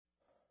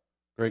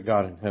Great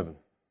God in heaven,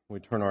 we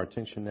turn our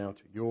attention now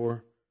to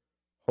your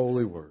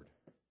holy word.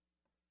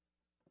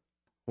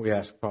 We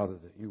ask, Father,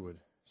 that you would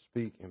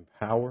speak in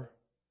power,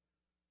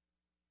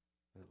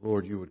 that,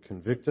 Lord, you would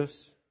convict us,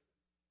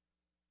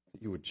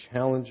 that you would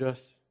challenge us,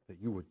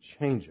 that you would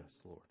change us,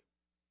 Lord,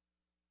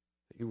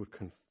 that you would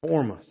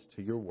conform us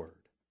to your word.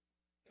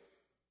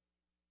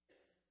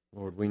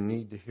 Lord, we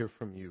need to hear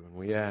from you, and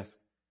we ask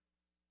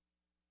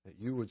that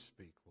you would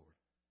speak, Lord,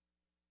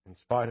 in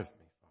spite of me,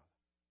 Father,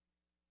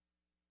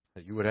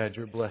 that you would add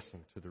your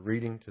blessing to the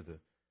reading, to the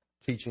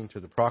teaching,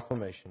 to the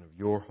proclamation of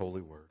your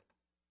holy word.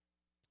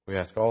 We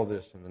ask all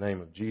this in the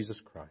name of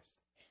Jesus Christ.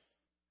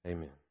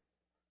 Amen.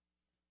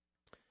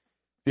 If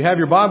you have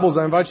your Bibles,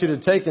 I invite you to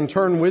take and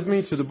turn with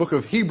me to the book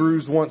of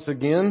Hebrews once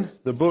again.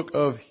 The book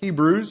of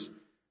Hebrews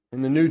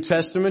in the New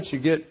Testament. You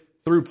get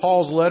through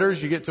Paul's letters,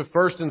 you get to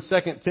 1st and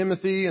 2nd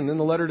Timothy, and then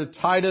the letter to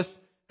Titus.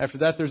 After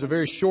that, there's a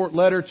very short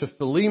letter to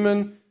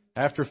Philemon.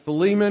 After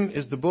Philemon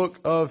is the book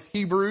of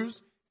Hebrews.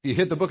 If you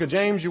hit the book of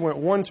James, you went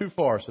one too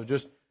far. So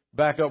just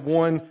back up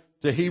one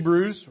to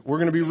Hebrews. We're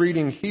going to be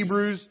reading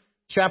Hebrews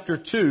chapter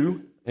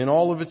 2 in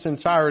all of its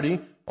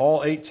entirety,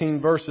 all 18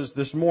 verses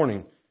this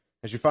morning.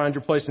 As you find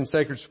your place in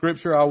sacred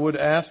scripture, I would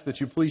ask that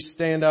you please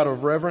stand out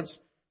of reverence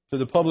to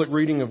the public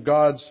reading of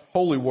God's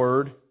holy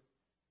word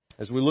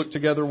as we look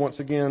together once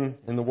again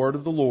in the word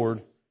of the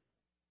Lord,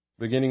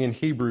 beginning in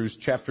Hebrews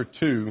chapter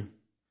 2,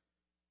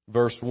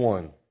 verse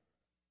 1.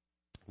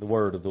 The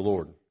word of the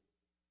Lord.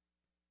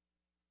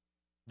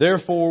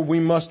 Therefore,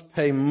 we must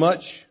pay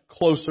much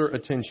closer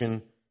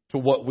attention to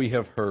what we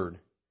have heard,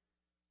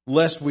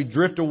 lest we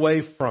drift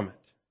away from it.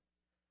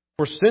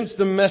 For since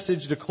the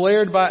message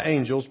declared by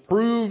angels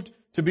proved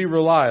to be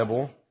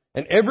reliable,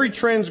 and every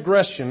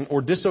transgression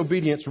or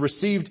disobedience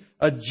received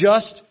a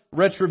just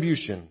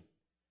retribution,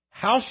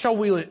 how shall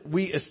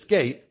we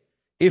escape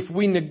if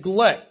we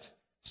neglect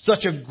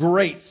such a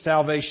great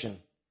salvation?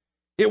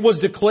 It was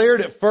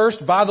declared at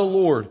first by the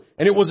Lord,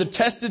 and it was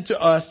attested to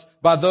us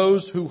by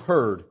those who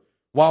heard,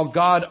 while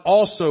God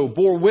also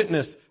bore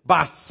witness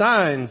by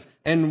signs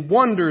and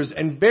wonders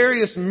and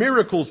various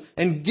miracles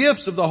and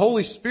gifts of the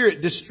Holy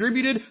Spirit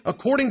distributed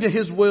according to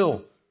His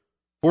will.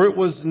 For it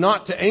was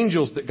not to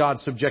angels that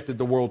God subjected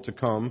the world to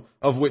come,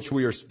 of which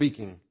we are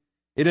speaking.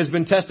 It has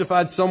been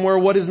testified somewhere,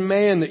 what is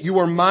man that you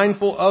are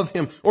mindful of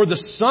him, or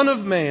the Son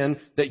of Man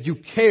that you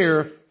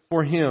care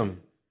for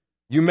him?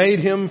 You made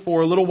him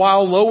for a little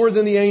while lower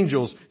than the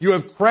angels. You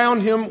have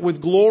crowned him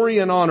with glory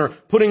and honor,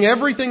 putting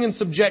everything in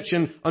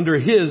subjection under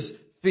his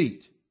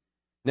feet.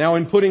 Now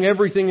in putting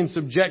everything in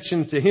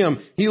subjection to him,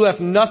 he left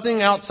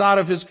nothing outside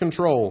of his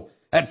control.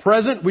 At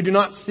present, we do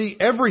not see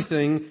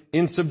everything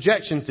in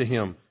subjection to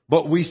him,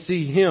 but we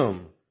see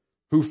him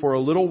who for a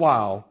little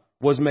while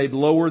was made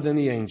lower than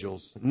the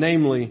angels,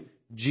 namely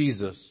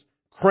Jesus,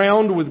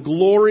 crowned with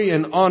glory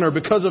and honor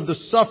because of the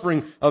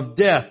suffering of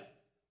death,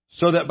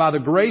 so that by the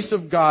grace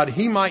of God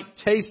he might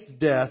taste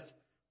death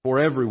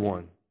for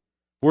everyone.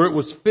 For it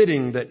was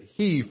fitting that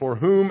he, for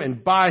whom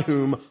and by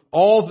whom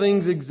all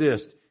things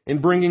exist,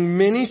 in bringing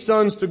many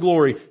sons to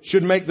glory,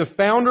 should make the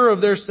founder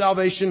of their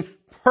salvation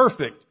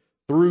perfect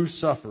through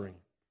suffering.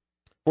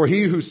 For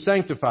he who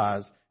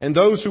sanctifies and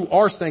those who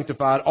are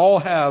sanctified all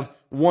have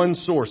one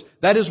source.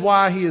 That is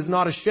why he is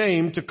not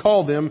ashamed to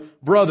call them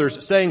brothers,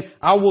 saying,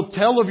 I will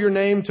tell of your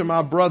name to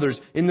my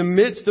brothers. In the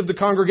midst of the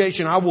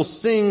congregation, I will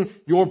sing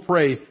your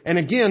praise. And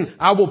again,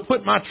 I will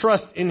put my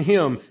trust in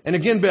him. And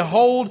again,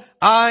 behold,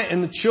 I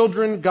and the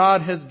children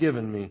God has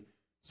given me.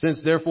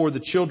 Since therefore the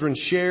children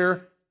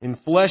share in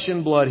flesh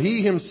and blood,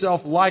 he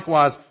himself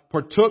likewise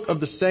partook of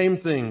the same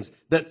things,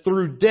 that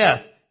through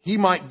death he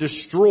might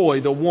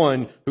destroy the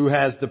one who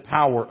has the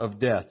power of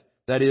death,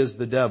 that is,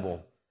 the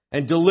devil,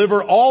 and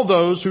deliver all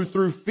those who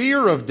through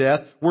fear of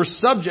death were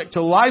subject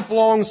to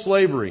lifelong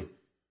slavery.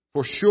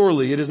 For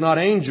surely it is not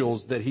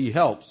angels that he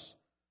helps,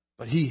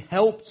 but he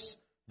helps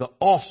the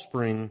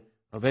offspring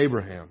of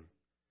Abraham.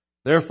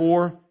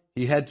 Therefore,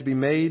 he had to be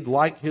made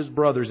like his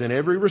brothers in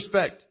every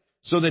respect,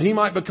 so that he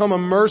might become a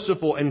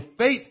merciful and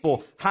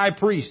faithful high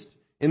priest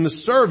in the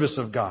service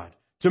of God,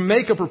 to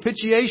make a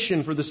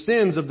propitiation for the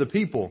sins of the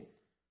people.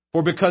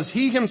 For because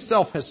he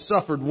himself has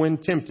suffered when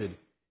tempted,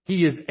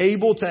 he is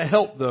able to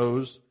help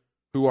those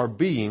who are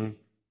being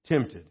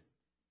tempted.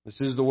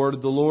 This is the word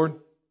of the Lord.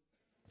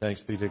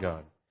 Thanks be to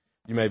God.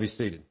 You may be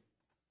seated.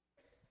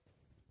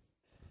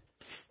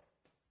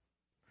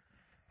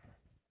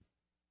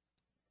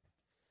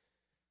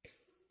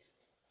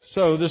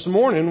 So this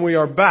morning we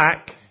are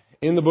back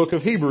in the book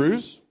of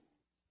Hebrews.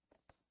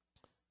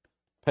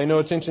 Pay no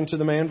attention to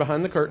the man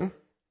behind the curtain.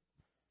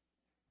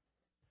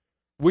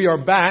 We are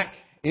back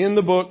in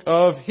the book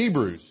of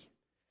Hebrews.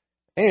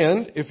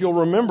 And if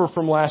you'll remember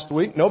from last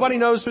week, nobody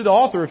knows who the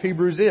author of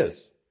Hebrews is.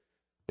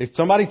 If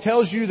somebody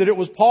tells you that it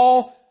was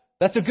Paul,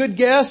 that's a good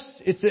guess.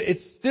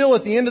 It's still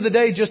at the end of the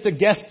day just a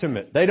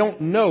guesstimate. They don't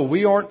know.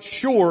 We aren't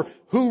sure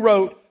who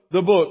wrote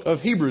the book of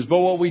Hebrews. But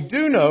what we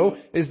do know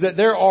is that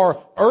there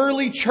are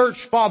early church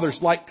fathers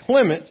like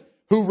Clement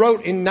who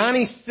wrote in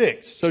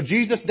 96. So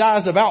Jesus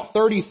dies about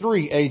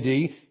 33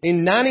 AD.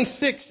 In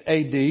 96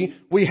 AD,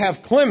 we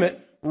have Clement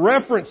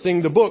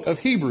referencing the book of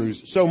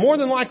Hebrews. So more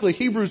than likely,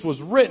 Hebrews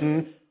was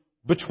written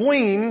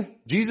between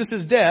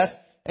Jesus' death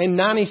and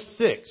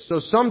 96. So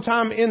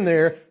sometime in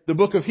there, the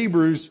book of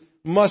Hebrews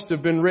must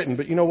have been written.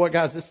 But you know what,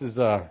 guys? This is it's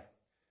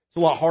a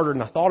lot harder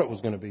than I thought it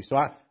was going to be. So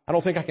I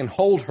don't think I can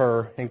hold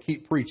her and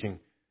keep preaching.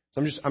 So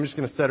I'm just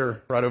going to set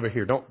her right over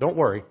here. Don't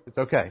worry. It's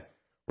okay.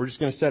 We're just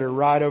going to set her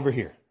right over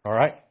here. All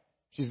right?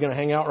 She's going to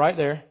hang out right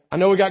there. I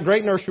know we got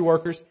great nursery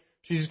workers.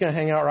 She's just going to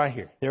hang out right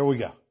here. There we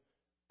go.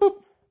 Boop.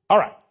 All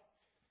right.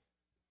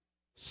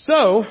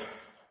 So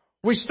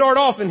we start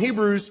off in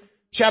Hebrews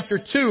chapter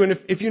 2. And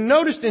if you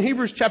noticed in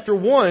Hebrews chapter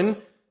 1,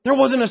 there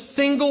wasn't a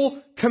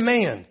single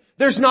command.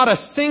 There's not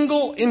a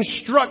single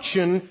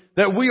instruction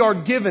that we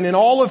are given in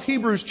all of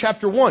Hebrews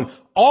chapter 1.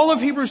 All of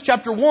Hebrews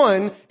chapter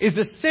 1 is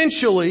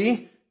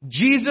essentially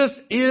Jesus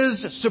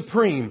is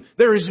supreme.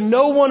 There is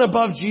no one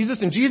above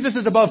Jesus, and Jesus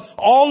is above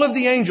all of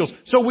the angels.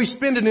 So we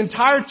spend an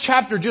entire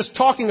chapter just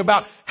talking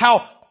about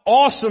how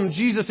awesome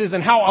Jesus is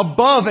and how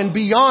above and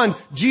beyond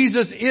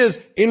Jesus is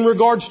in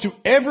regards to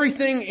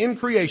everything in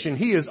creation.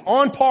 He is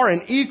on par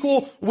and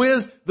equal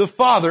with the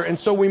Father. And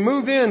so we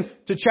move in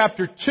to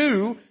chapter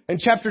 2, and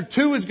chapter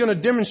 2 is going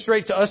to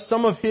demonstrate to us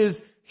some of His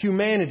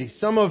humanity,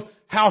 some of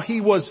how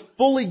He was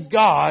fully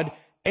God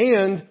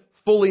and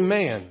fully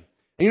man.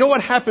 And you know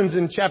what happens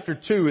in chapter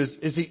 2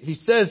 is he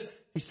says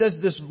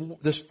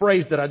this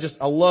phrase that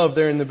I love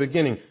there in the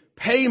beginning.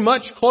 Pay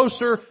much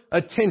closer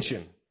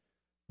attention.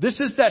 This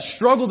is that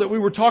struggle that we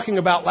were talking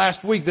about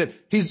last week, that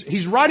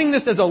he's writing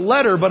this as a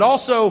letter, but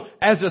also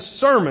as a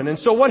sermon. And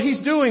so what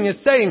he's doing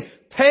is saying,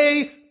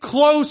 pay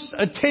close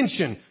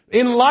attention.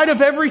 In light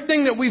of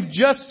everything that we've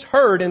just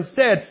heard and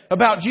said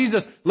about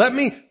Jesus, let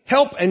me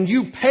help and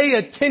you pay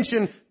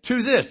attention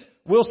to this.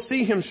 We'll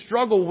see him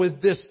struggle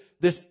with this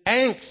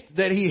angst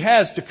that he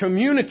has to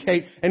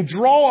communicate and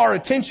draw our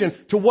attention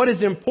to what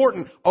is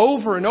important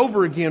over and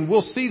over again.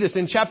 We'll see this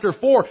in chapter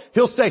 4.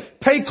 He'll say,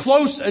 pay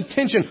close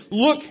attention.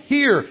 Look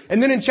here.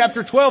 And then in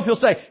chapter 12, he'll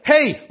say,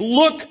 hey,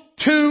 look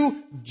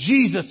to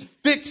Jesus.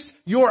 Fix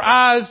your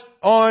eyes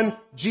on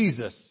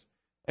Jesus.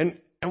 And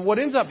what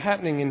ends up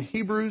happening in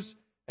Hebrews,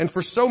 and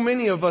for so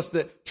many of us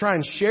that try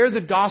and share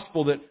the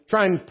gospel, that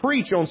try and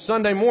preach on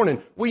Sunday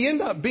morning, we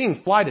end up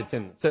being flight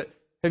attendants.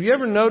 Have you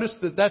ever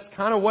noticed that that's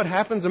kind of what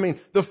happens? I mean,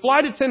 the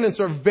flight attendants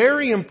are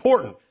very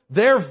important.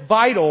 They're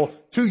vital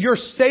to your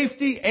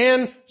safety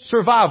and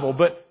survival.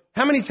 But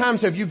how many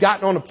times have you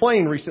gotten on a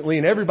plane recently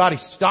and everybody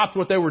stopped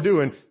what they were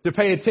doing to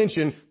pay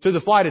attention to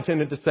the flight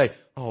attendant to say,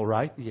 all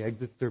right, the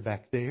exits are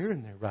back there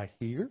and they're right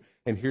here.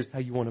 And here's how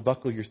you want to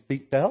buckle your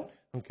seatbelt.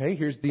 Okay,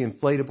 here's the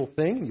inflatable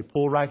thing. And you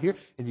pull right here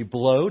and you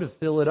blow to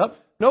fill it up.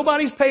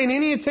 Nobody's paying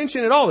any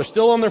attention at all. They're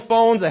still on their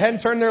phones. They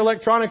hadn't turned their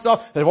electronics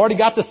off. They've already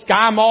got the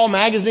Sky Mall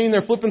magazine.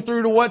 They're flipping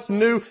through to what's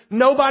new.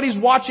 Nobody's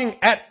watching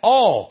at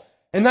all.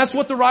 And that's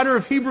what the writer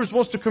of Hebrews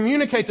wants to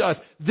communicate to us.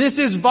 This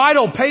is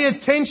vital. Pay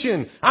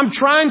attention. I'm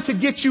trying to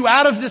get you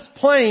out of this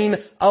plane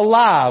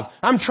alive.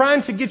 I'm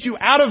trying to get you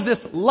out of this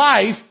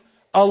life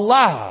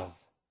alive.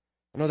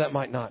 I know that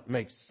might not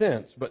make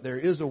sense, but there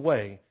is a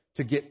way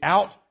to get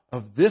out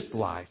of this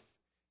life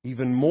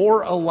even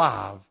more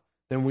alive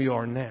than we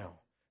are now.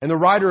 And the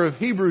writer of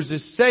Hebrews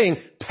is saying,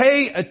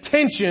 pay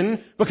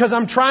attention because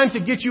I'm trying to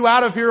get you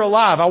out of here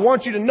alive. I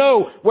want you to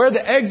know where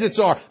the exits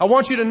are. I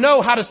want you to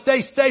know how to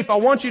stay safe. I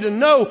want you to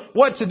know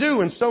what to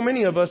do. And so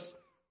many of us,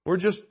 we're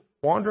just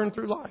wandering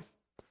through life.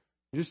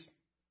 Just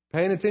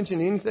paying attention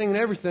to anything and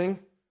everything,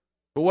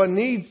 but what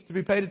needs to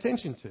be paid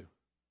attention to.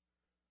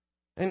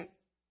 And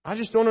I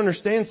just don't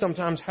understand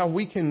sometimes how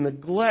we can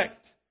neglect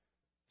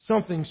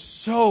something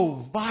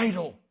so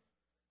vital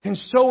and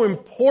so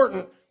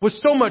important with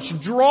so much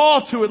draw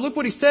to it. Look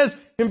what he says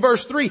in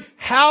verse 3.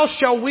 How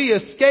shall we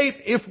escape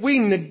if we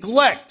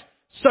neglect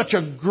such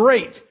a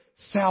great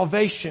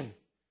salvation?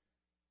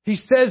 He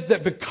says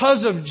that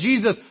because of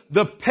Jesus,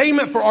 the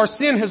payment for our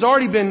sin has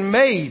already been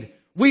made.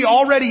 We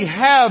already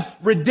have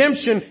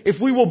redemption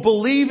if we will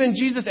believe in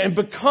Jesus and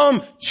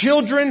become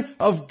children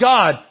of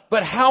God.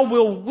 But how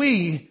will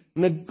we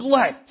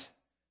neglect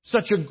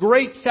such a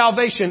great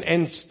salvation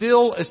and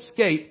still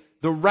escape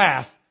the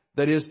wrath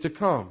that is to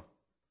come?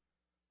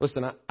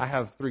 Listen, I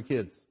have 3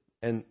 kids,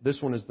 and this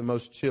one is the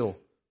most chill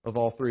of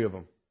all 3 of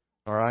them.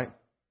 All right?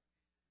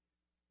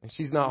 And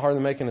she's not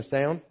hardly making a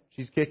sound.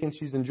 She's kicking.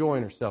 She's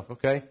enjoying herself,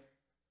 okay?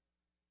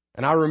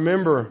 And I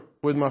remember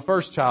with my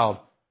first child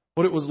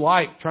what it was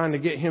like trying to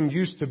get him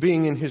used to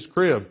being in his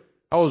crib.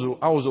 I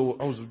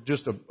was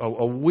just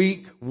a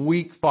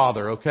weak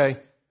father, okay?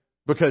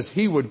 Because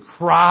he would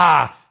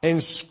cry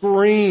and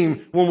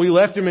scream when we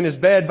left him in his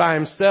bed by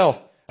himself.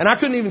 And I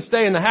couldn't even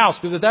stay in the house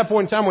because at that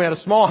point in time we had a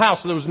small house.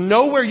 So there was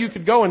nowhere you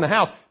could go in the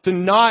house to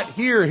not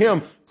hear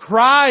him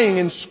crying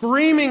and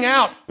screaming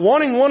out,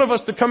 wanting one of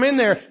us to come in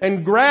there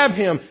and grab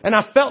him. And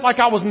I felt like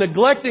I was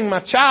neglecting my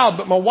child.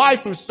 But my wife,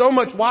 who's so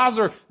much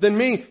wiser than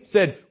me,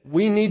 said,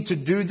 we need to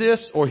do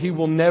this or he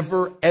will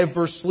never,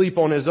 ever sleep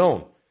on his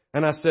own.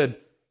 And I said,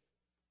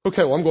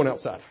 okay, well, I'm going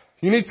outside.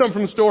 You need something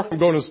from the store? I'm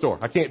going to the store.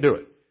 I can't do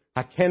it.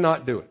 I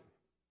cannot do it.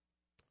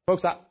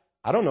 Folks,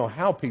 I don't know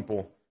how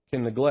people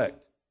can neglect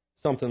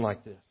something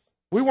like this.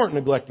 We weren't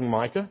neglecting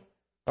Micah,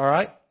 all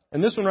right?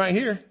 And this one right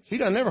here, she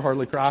doesn't ever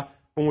hardly cry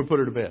when we put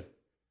her to bed.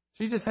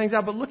 She just hangs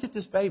out. But look at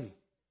this baby.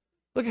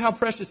 Look at how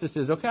precious this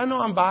is. Okay, I know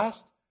I'm biased,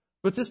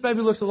 but this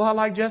baby looks a lot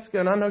like Jessica,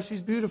 and I know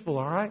she's beautiful,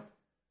 all right?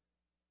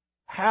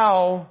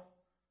 How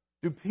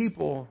do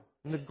people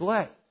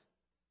neglect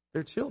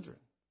their children?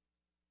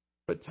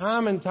 But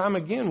time and time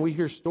again, we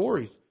hear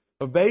stories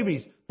of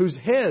babies whose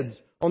heads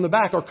on the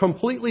back are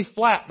completely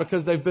flat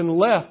because they've been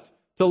left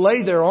to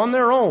lay there on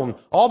their own,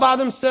 all by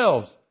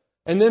themselves.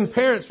 And then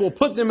parents will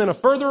put them in a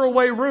further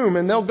away room,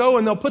 and they'll go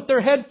and they'll put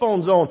their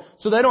headphones on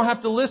so they don't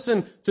have to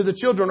listen to the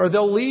children, or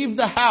they'll leave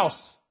the house.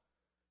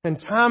 And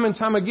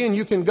time again,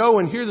 you can go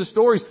and hear the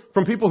stories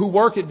from people who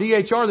work at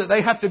DHR that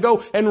they have to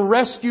go and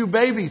rescue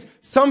babies.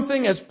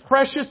 Something as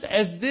precious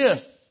as this.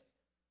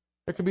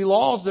 There could be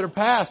laws that are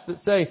passed that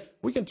say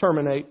we can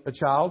terminate a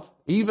child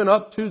even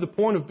up to the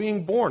point of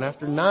being born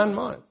after 9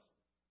 months.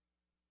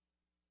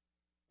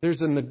 There's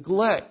a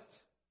neglect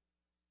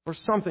for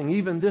something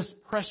even this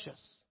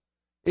precious.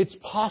 It's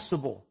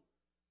possible.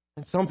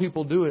 And some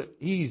people do it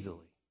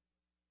easily.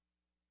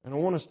 And I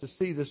want us to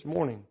see this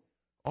morning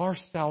our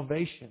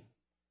salvation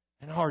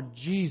and our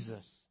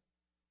Jesus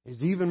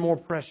is even more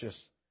precious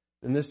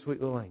than this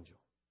sweet little angel.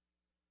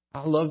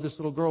 I love this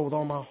little girl with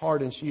all my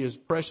heart, and she is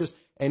precious,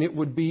 and it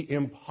would be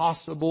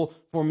impossible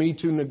for me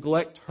to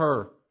neglect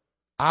her.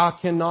 I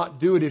cannot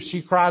do it. If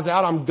she cries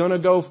out, I'm gonna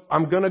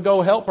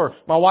go help her.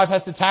 My wife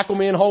has to tackle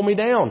me and hold me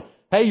down.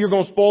 Hey, you're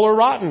gonna spoil her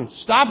rotten.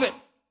 Stop it.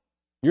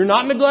 You're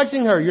not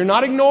neglecting her. You're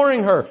not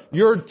ignoring her.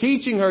 You're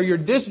teaching her. You're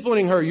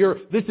disciplining her.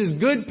 This is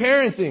good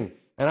parenting.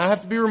 And I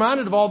have to be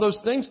reminded of all those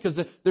things, because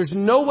there's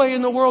no way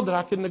in the world that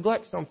I could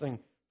neglect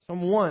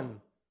someone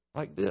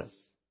like this.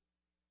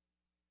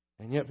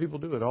 And yet people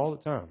do it all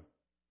the time.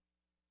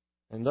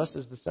 And thus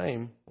is the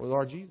same with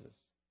our Jesus.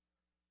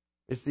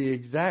 It's the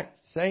exact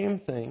same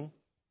thing.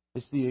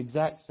 It's the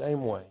exact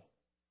same way.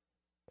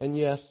 And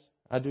yes,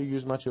 I do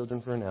use my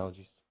children for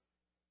analogies.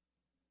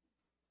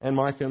 And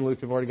Micah and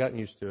Luke have already gotten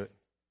used to it.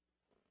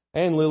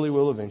 And Lily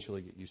will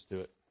eventually get used to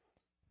it.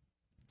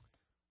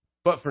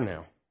 But for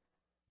now,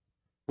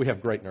 we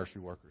have great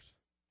nursery workers.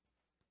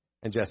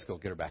 And Jessica will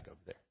get her back over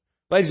there.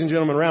 Ladies and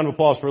gentlemen, a round of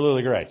applause for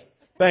Lily Grace.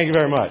 Thank you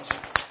very much.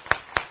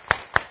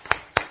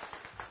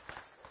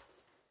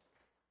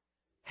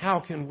 How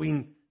can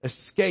we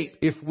escape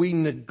if we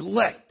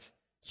neglect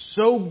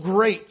so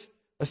great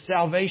a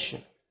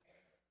salvation?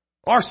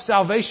 Our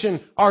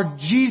salvation, our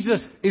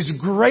Jesus, is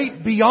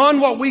great beyond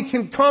what we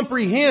can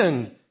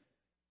comprehend.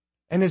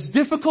 And as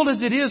difficult as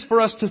it is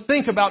for us to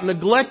think about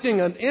neglecting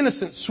an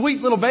innocent,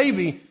 sweet little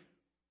baby,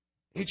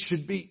 it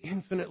should be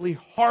infinitely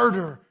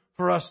harder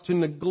for us to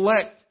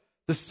neglect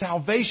the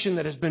salvation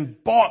that has been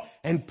bought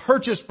and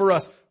purchased for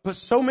us. But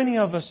so many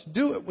of us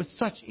do it with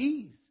such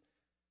ease.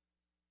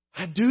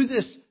 I do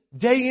this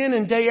day in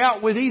and day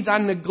out with ease. I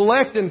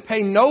neglect and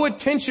pay no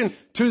attention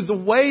to the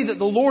way that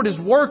the Lord is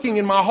working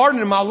in my heart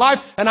and in my life.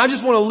 And I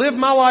just want to live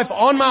my life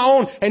on my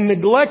own and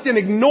neglect and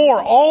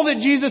ignore all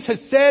that Jesus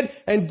has said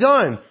and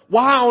done.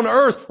 Why on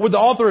earth would the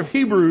author of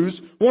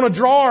Hebrews want to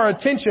draw our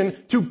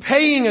attention to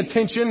paying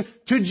attention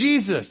to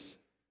Jesus?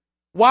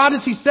 Why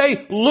does he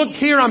say, look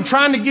here, I'm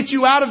trying to get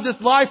you out of this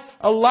life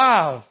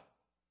alive?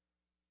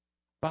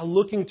 By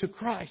looking to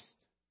Christ.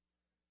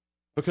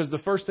 Because the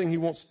first thing he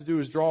wants to do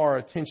is draw our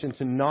attention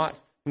to not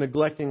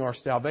neglecting our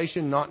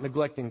salvation, not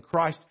neglecting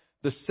Christ.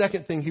 The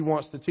second thing he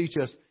wants to teach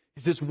us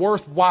is it's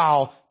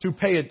worthwhile to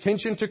pay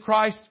attention to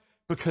Christ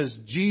because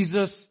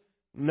Jesus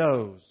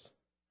knows.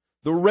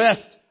 The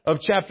rest of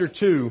chapter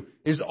 2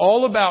 is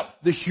all about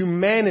the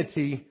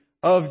humanity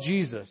of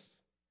Jesus.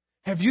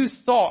 Have you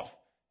thought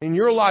in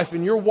your life,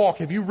 in your walk,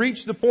 have you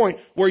reached the point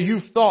where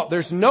you've thought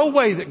there's no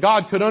way that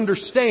God could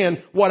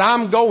understand what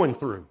I'm going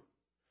through?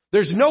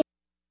 There's no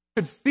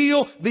could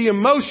feel the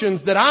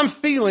emotions that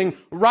I'm feeling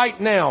right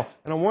now.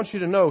 And I want you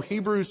to know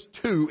Hebrews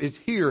 2 is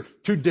here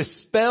to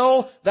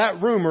dispel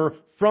that rumor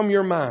from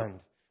your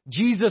mind.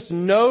 Jesus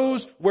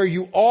knows where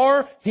you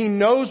are. He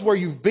knows where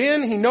you've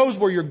been. He knows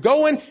where you're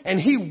going. And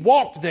He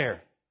walked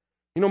there.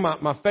 You know,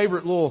 my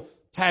favorite little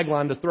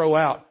tagline to throw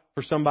out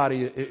for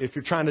somebody if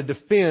you're trying to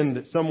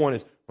defend someone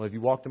is, well, have you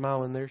walked a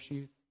mile in their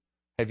shoes?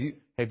 Have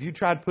you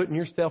tried putting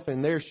yourself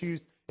in their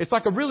shoes? It's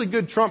like a really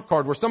good trump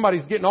card where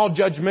somebody's getting all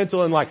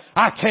judgmental and like,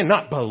 I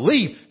cannot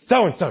believe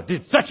so-and-so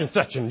did such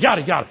and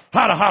yada yada,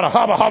 hada hada,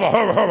 haba haba,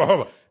 haba haba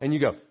haba. And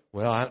you go,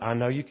 well, I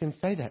know you can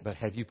say that, but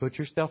have you put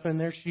yourself in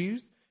their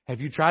shoes?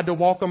 Have you tried to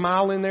walk a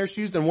mile in their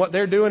shoes and what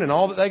they're doing and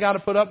all that they got to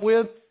put up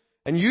with?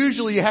 And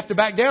usually you have to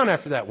back down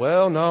after that.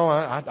 Well, no,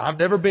 I've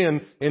never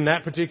been in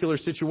that particular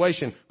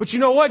situation. But you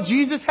know what?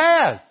 Jesus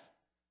has.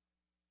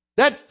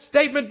 That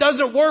statement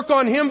doesn't work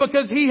on Him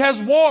because He has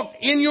walked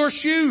in your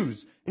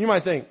shoes. And you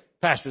might think,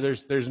 Pastor,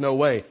 there's no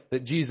way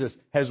that Jesus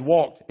has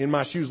walked in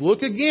my shoes.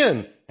 Look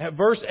again at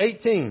verse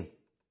 18.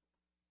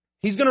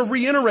 He's going to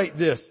reiterate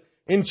this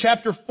in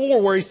chapter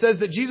 4 where he says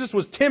that Jesus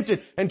was tempted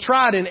and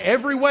tried in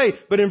every way.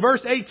 But in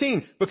verse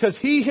 18, because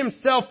he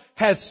himself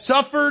has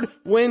suffered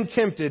when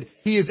tempted,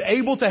 he is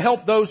able to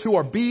help those who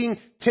are being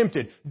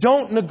tempted.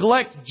 Don't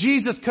neglect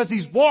Jesus because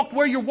he's walked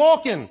where you're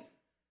walking.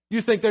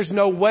 You think there's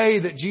no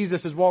way that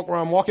Jesus has walked where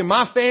I'm walking.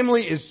 My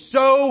family is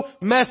so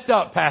messed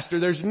up,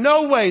 Pastor. There's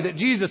no way that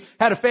Jesus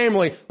had a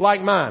family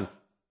like mine.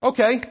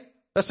 Okay,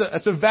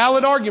 that's a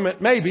valid argument,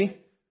 maybe.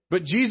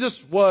 But Jesus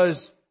was,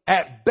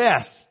 at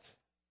best,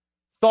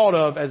 thought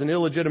of as an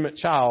illegitimate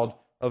child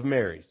of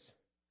Mary's.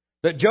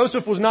 That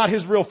Joseph was not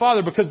his real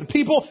father because the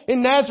people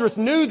in Nazareth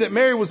knew that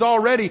Mary was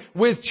already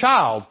with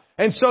child.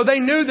 And so they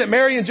knew that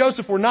Mary and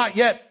Joseph were not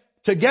yet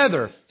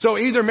together. So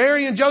either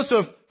Mary and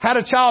Joseph had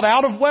a child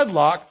out of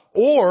wedlock,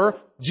 or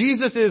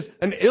Jesus is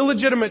an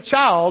illegitimate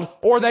child,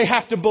 or they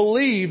have to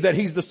believe that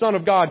he's the Son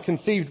of God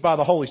conceived by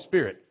the Holy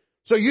Spirit.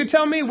 So you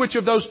tell me which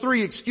of those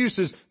three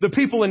excuses the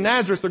people in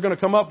Nazareth are going to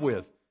come up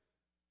with.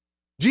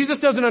 Jesus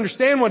doesn't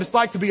understand what it's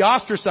like to be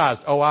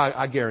ostracized. Oh,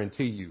 I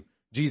guarantee you,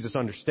 Jesus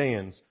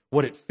understands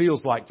what it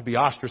feels like to be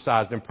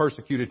ostracized and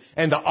persecuted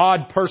and the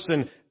odd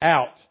person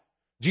out.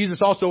 Jesus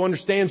also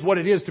understands what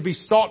it is to be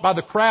sought by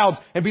the crowds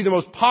and be the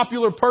most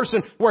popular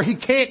person where he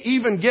can't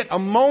even get a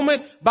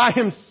moment by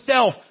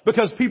himself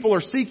because people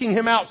are seeking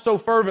him out so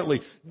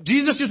fervently.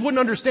 Jesus just wouldn't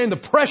understand the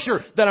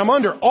pressure that I'm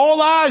under.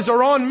 All eyes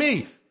are on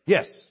me.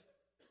 Yes,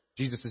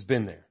 Jesus has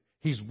been there.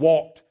 He's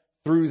walked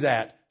through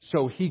that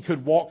so he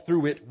could walk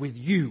through it with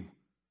you.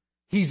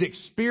 He's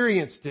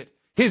experienced it.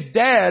 His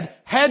dad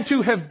had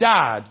to have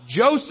died.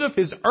 Joseph,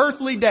 his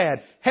earthly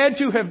dad, had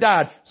to have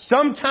died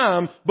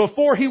sometime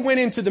before he went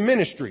into the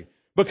ministry.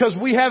 Because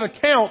we have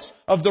accounts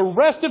of the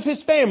rest of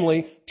his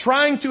family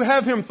trying to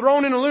have him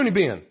thrown in a loony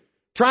bin.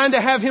 Trying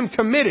to have him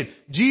committed.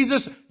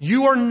 Jesus,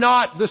 you are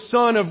not the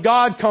Son of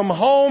God. Come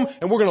home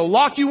and we're going to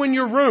lock you in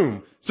your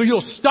room so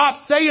you'll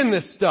stop saying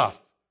this stuff.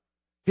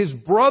 His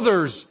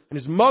brothers and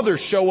his mother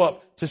show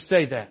up to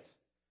say that.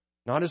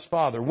 Not his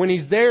father. When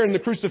he's there in the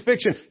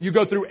crucifixion, you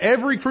go through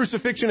every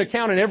crucifixion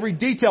account and every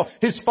detail.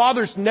 His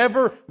father's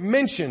never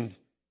mentioned.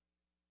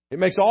 It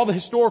makes all the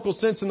historical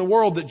sense in the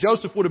world that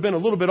Joseph would have been a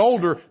little bit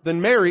older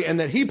than Mary and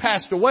that he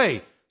passed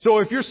away. So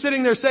if you're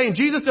sitting there saying,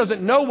 Jesus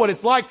doesn't know what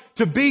it's like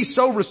to be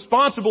so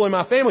responsible in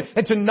my family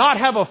and to not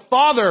have a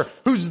father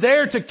who's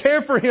there to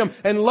care for him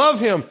and love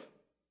him,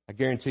 I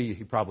guarantee you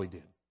he probably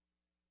did.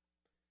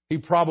 He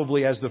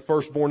probably, as the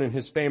firstborn in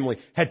his family,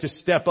 had to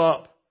step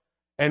up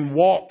and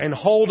walk and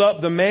hold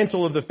up the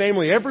mantle of the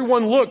family.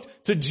 Everyone looked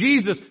to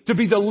Jesus to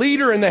be the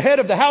leader and the head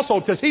of the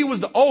household because he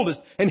was the oldest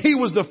and he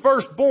was the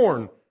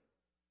firstborn.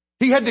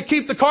 He had to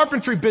keep the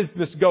carpentry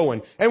business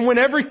going. And when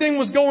everything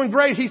was going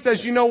great, he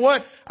says, you know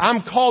what?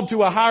 I'm called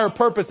to a higher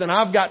purpose and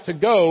I've got to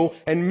go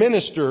and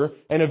minister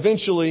and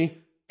eventually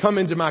come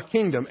into my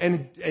kingdom.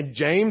 And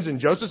James and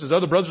Joseph, his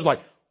other brothers, are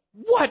like,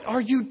 what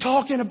are you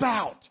talking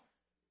about?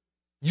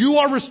 You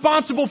are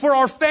responsible for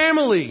our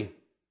family.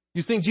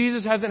 You think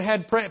Jesus hasn't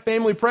had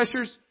family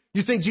pressures?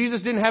 You think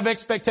Jesus didn't have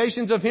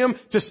expectations of him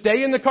to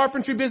stay in the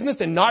carpentry business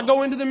and not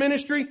go into the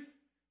ministry?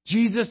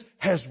 Jesus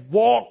has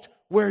walked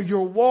where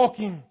you're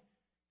walking.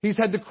 He's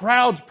had the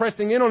crowds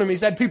pressing in on him.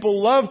 He's had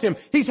people loved him.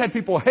 He's had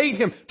people hate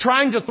him,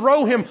 trying to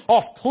throw him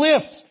off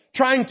cliffs,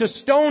 trying to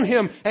stone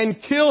him and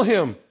kill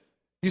him.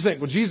 You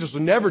think, well, Jesus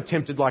was never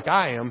tempted like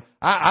I am.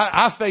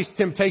 I face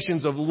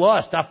temptations of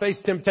lust. I face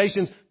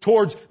temptations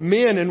towards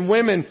men and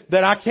women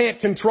that I can't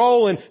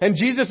control. And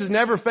Jesus has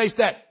never faced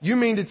that. You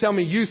mean to tell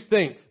me you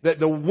think that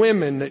the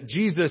women that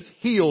Jesus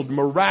healed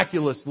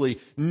miraculously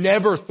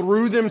never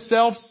threw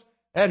themselves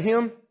at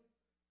him?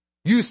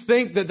 You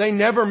think that they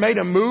never made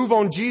a move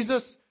on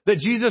Jesus? That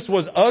Jesus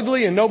was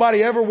ugly and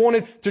nobody ever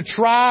wanted to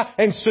try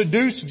and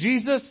seduce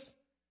Jesus?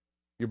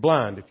 You're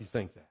blind if you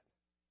think that.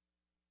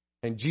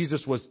 And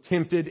Jesus was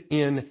tempted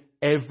in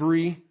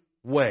every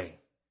way.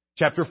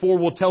 Chapter 4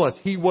 will tell us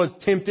he was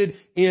tempted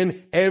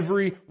in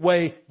every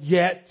way,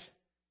 yet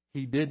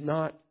he did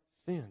not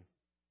sin.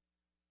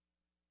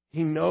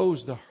 He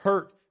knows the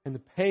hurt and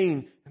the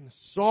pain and the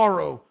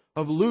sorrow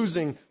of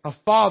losing a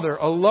father,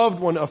 a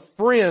loved one, a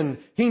friend.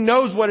 He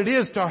knows what it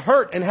is to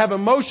hurt and have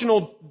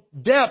emotional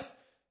depth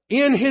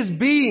in his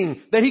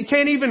being that he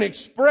can't even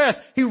express.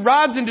 He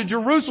rides into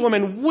Jerusalem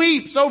and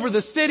weeps over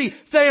the city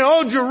saying,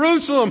 oh,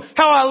 Jerusalem,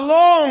 how I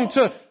long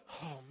to...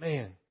 Oh,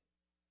 man.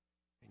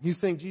 You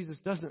think Jesus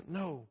doesn't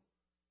know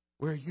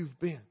where you've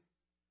been.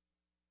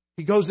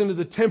 He goes into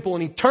the temple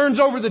and he turns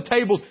over the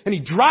tables and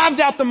he drives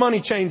out the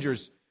money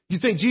changers. You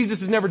think Jesus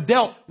has never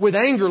dealt with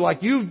anger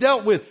like you've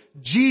dealt with.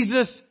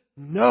 Jesus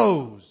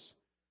knows.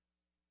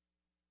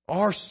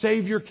 Our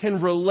Savior can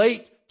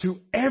relate to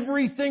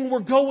everything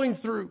we're going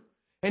through.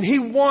 And he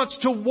wants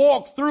to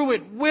walk through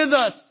it with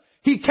us.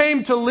 He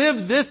came to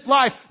live this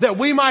life that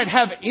we might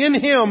have in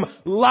him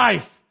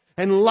life,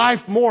 and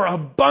life more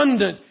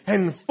abundant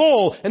and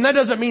full. And that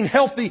doesn't mean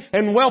healthy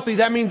and wealthy.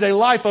 That means a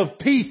life of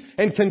peace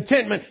and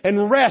contentment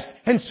and rest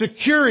and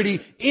security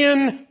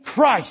in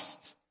Christ.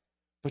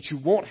 But you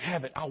won't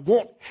have it. I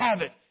won't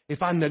have it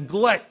if I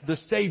neglect the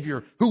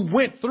Savior who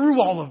went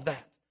through all of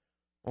that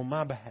on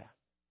my behalf.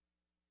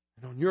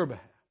 and on your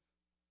behalf.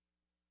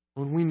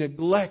 When we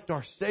neglect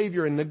our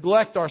Savior and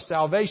neglect our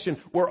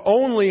salvation, we're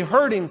only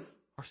hurting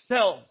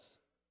ourselves.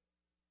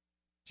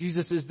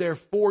 Jesus is there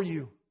for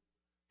you.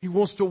 He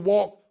wants to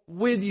walk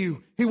with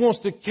you. He wants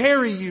to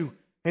carry you.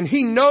 And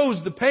He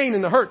knows the pain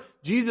and the hurt.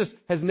 Jesus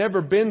has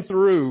never been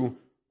through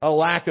a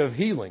lack of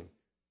healing.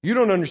 You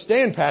don't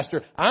understand,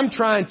 Pastor. I'm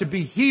trying to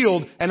be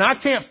healed and I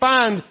can't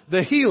find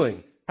the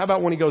healing. How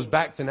about when He goes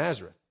back to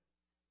Nazareth?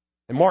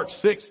 And Mark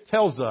 6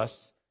 tells us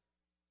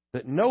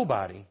that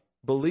nobody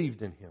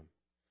believed in Him.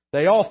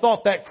 They all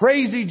thought that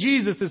crazy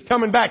Jesus is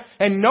coming back,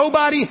 and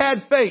nobody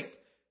had faith.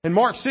 And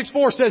Mark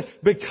 6:4 says,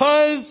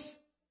 because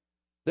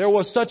there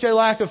was such a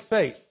lack of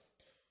faith,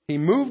 He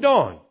moved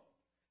on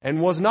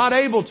and was not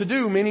able to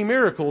do many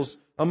miracles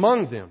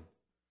among them.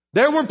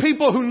 There were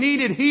people who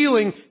needed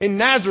healing in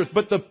Nazareth,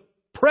 but the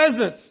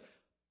presence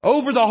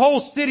over the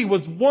whole city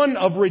was one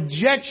of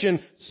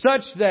rejection,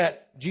 such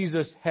that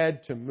Jesus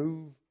had to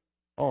move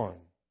on.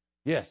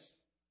 Yes,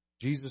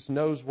 Jesus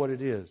knows what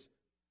it is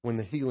when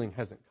the healing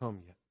hasn't come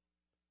yet.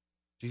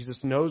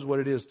 Jesus knows what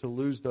it is to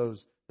lose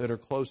those that are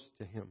close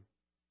to Him.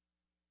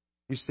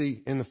 You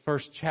see, in the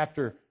first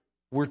chapter,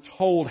 we're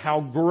told how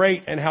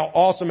great and how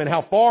awesome and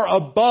how far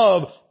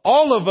above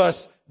all of us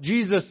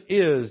Jesus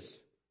is.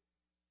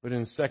 But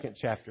in the second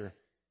chapter,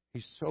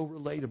 He's so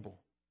relatable.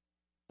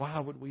 Why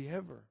would we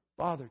ever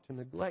bother to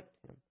neglect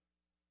Him?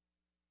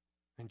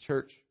 In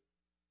church,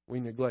 we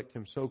neglect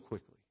Him so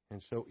quickly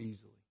and so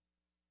easily.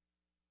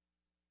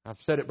 I've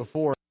said it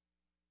before.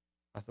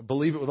 I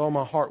believe it with all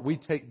my heart. We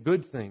take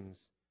good things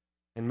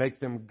and make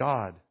them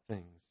God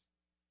things.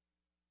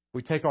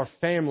 We take our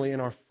family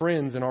and our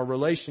friends and our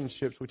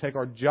relationships. We take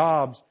our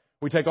jobs.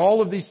 We take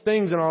all of these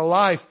things in our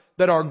life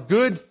that are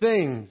good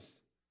things,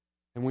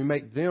 and we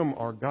make them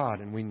our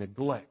God, and we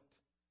neglect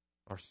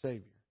our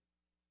Savior.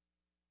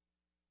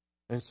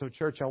 And so,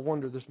 church, I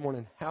wonder this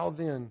morning, how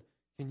then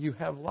can you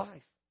have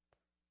life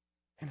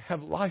and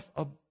have life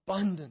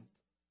abundant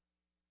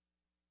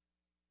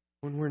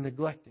when we're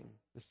neglecting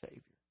the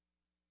Savior?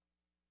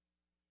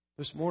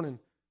 This morning,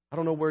 I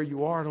don't know where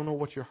you are. I don't know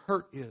what your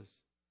hurt is.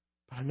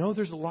 But I know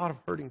there's a lot of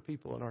hurting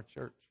people in our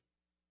church.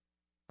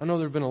 I know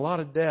there have been a lot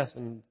of death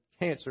and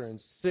cancer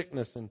and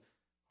sickness, and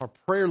our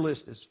prayer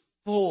list is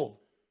full.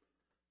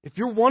 If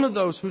you're one of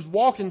those who's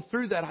walking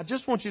through that, I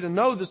just want you to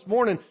know this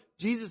morning,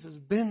 Jesus has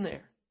been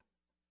there.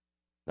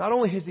 Not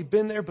only has He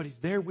been there, but He's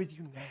there with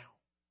you now.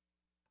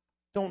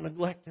 Don't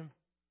neglect Him.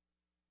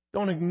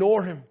 Don't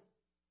ignore Him.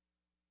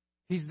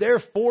 He's there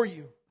for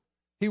you.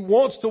 He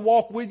wants to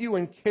walk with you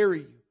and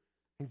carry you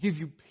and give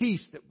you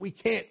peace that we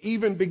can't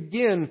even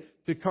begin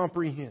to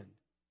comprehend.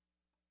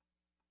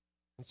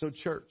 And so,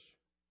 church,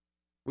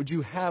 would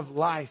you have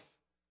life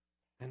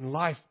and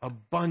life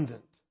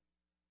abundant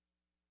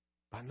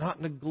by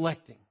not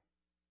neglecting,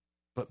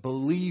 but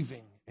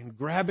believing and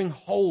grabbing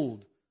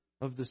hold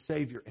of the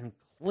Savior and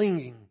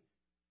clinging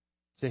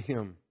to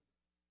Him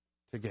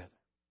together?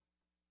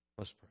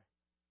 Let's pray.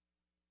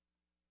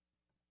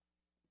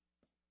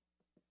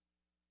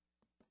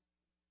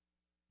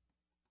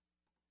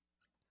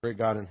 Great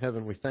God in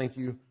heaven, we thank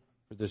You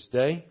for this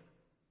day.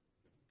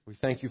 We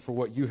thank You for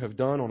what You have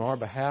done on our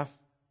behalf.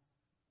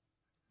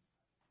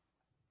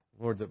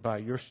 Lord, that by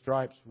Your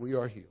stripes we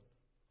are healed.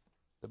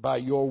 That by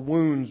Your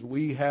wounds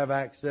we have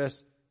access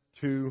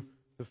to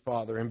the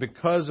Father. And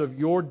because of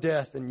Your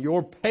death and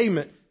Your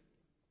payment,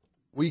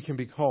 we can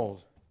be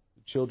called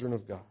the children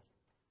of God.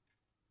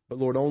 But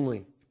Lord,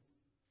 only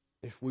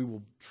if we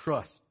will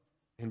trust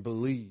and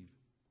believe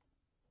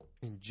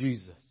in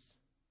Jesus.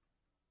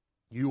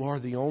 You are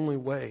the only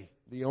way,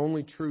 the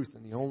only truth,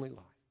 and the only life.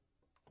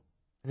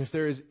 And if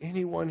there is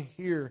anyone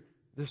here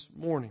this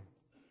morning,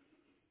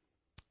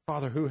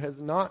 Father, who has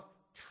not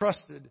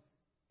trusted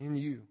in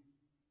You,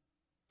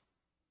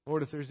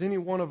 Lord, if there's any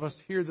one of us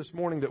here this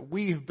morning that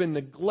we have been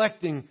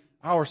neglecting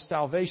our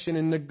salvation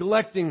and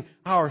neglecting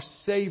our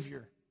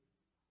Savior,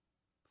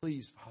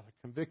 please, Father,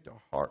 convict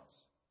our hearts.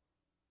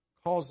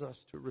 Cause us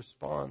to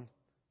respond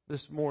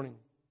this morning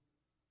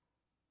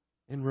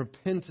in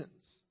repentance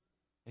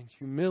and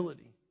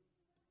humility,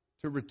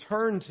 to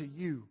return to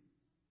You.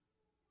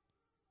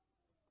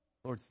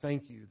 Lord,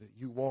 thank You that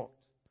You walked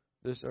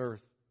this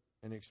earth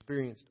and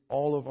experienced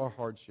all of our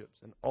hardships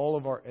and all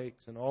of our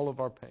aches and all of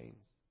our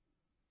pains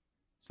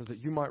so that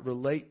You might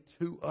relate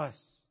to us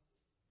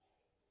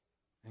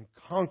and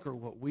conquer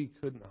what we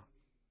could not.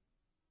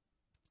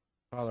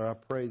 Father, I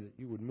pray that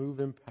You would move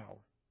in power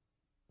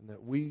and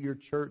that we, Your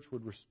church,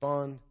 would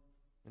respond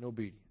in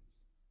obedience.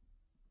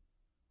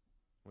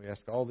 We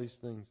ask all these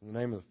things in the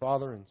name of the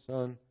Father and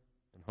Son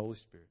and Holy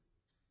Spirit.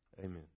 Amen.